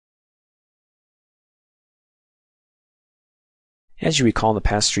As you recall, in the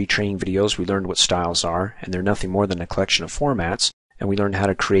past 3 training videos, we learned what styles are, and they're nothing more than a collection of formats, and we learned how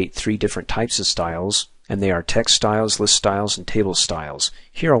to create 3 different types of styles, and they are text styles, list styles, and table styles.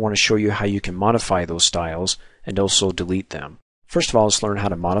 Here I want to show you how you can modify those styles and also delete them. First of all, let's learn how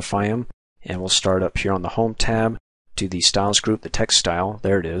to modify them, and we'll start up here on the Home tab to the Styles group, the text style.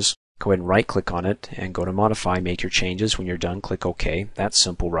 There it is. Go ahead and right click on it and go to Modify, make your changes. When you're done, click OK. That's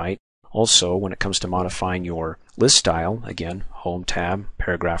simple, right? Also, when it comes to modifying your list style, again, Home tab,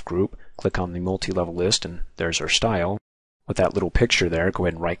 Paragraph group, click on the multi-level list, and there's our style. With that little picture there, go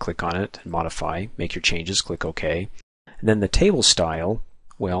ahead and right click on it and modify, make your changes, click OK. And then the table style,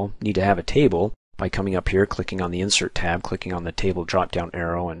 well, need to have a table by coming up here, clicking on the Insert tab, clicking on the Table drop-down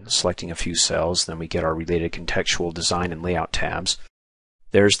arrow and selecting a few cells. Then we get our related contextual design and layout tabs.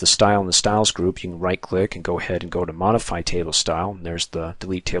 There's the style in the Styles group. You can right click and go ahead and go to Modify Table Style. And there's the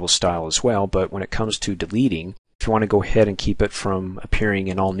Delete Table Style as well. But when it comes to deleting, if you want to go ahead and keep it from appearing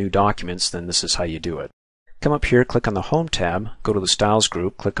in all new documents, then this is how you do it. Come up here, click on the Home tab, go to the Styles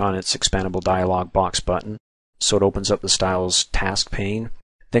group, click on its expandable dialog box button so it opens up the Styles task pane.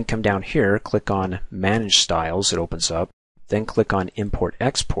 Then come down here, click on Manage Styles, it opens up. Then click on Import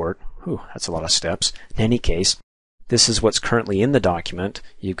Export. Whew, that's a lot of steps. In any case, this is what's currently in the document.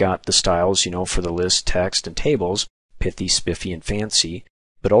 You've got the styles, for the list, text, and tables, pithy, spiffy, and fancy.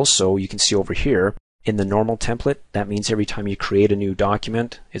 But also, you can see over here, in the normal template, that means every time you create a new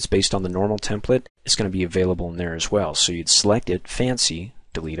document, it's based on the normal template, it's going to be available in there as well. So you'd select it, fancy,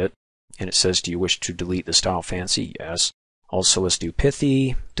 delete it, and it says, do you wish to delete the style fancy? Yes. Also, let's do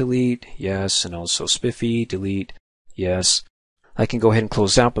pithy, delete, yes, and also spiffy, delete, yes. I can go ahead and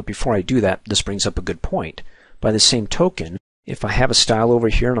close out, but before I do that, this brings up a good point. By the same token, if I have a style over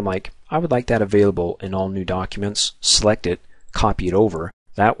here and I'm like, I would like that available in all new documents, select it, copy it over.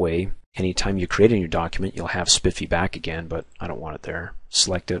 That way, anytime you create a new document, you'll have spiffy back again, but I don't want it there.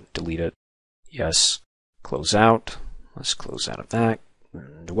 Select it, delete it, yes, close out. Let's close out of that.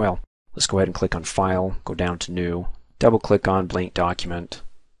 And well, let's go ahead and click on File, go down to New, double click on Blank Document,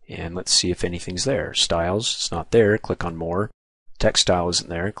 and let's see if anything's there. Styles, it's not there, click on More. Text style isn't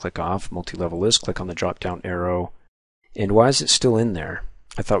there, click off. Multi-level list, click on the drop-down arrow. And why is it still in there?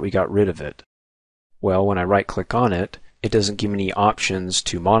 I thought we got rid of it. Well, when I right-click on it, it doesn't give me any options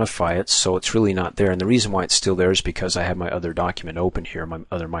to modify it, so it's really not there. And the reason why it's still there is because I have my other document open here, my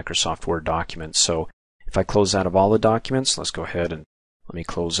other Microsoft Word document. So if I close out of all the documents, let's go ahead and let me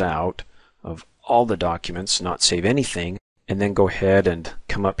close out of all the documents, not save anything, and then go ahead and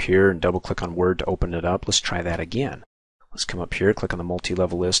come up here and double-click on Word to open it up. Let's try that again. Let's come up here, click on the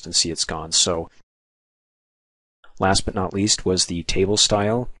multi-level list, and see it's gone. So last but not least was the table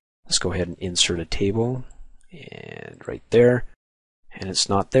style. Let's go ahead and insert a table, and right there. And it's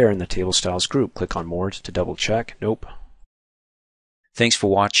not there in the table styles group. Click on More to double check. Nope. Thanks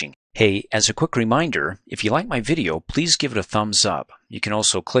for watching. Hey, as a quick reminder, if you like my video, please give it a thumbs up. You can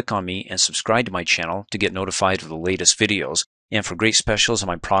also click on me and subscribe to my channel to get notified of the latest videos. And for great specials on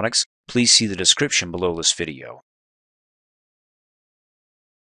my products, please see the description below this video.